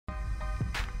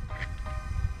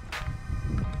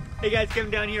Hey guys, Kevin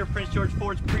down here at Prince George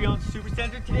Ford's pre-owned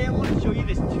Supercentre. Today I want to show you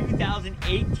this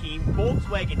 2018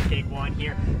 Volkswagen Tiguan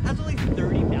here. It has only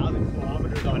 30,000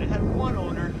 kilometers on it. It had one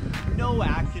owner, no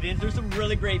accidents. There's some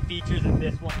really great features in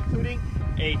this one, including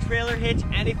a trailer hitch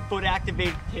and a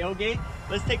foot-activated tailgate.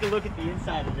 Let's take a look at the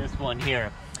inside of this one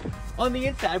here. On the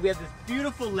inside, we have this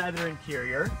beautiful leather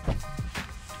interior.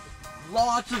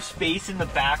 Lots of space in the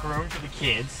back room for the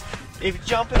kids. If you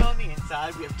jump in on the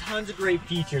inside, we have tons of great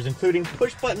features, including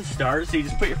push button start, so you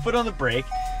just put your foot on the brake,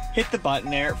 hit the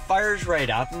button there, it fires right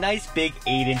up. Nice big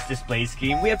 8-inch display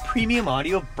screen. We have premium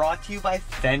audio brought to you by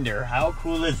Fender. How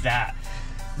cool is that?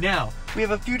 Now, we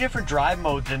have a few different drive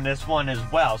modes in this one as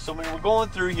well. So when we're going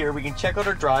through here, we can check out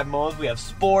our drive modes. We have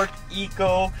Sport,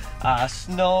 Eco,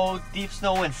 Snow, Deep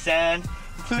Snow and Sand,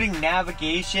 including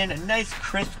navigation, a nice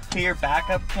crisp, clear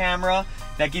backup camera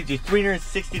that gives you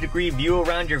 360-degree view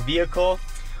around your vehicle.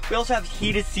 We also have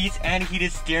heated seats and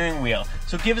heated steering wheel.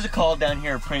 So give us a call down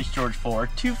here at Prince George Ford,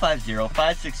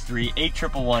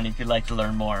 250-563-8111 if you'd like to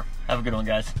learn more. Have a good one,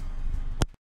 guys.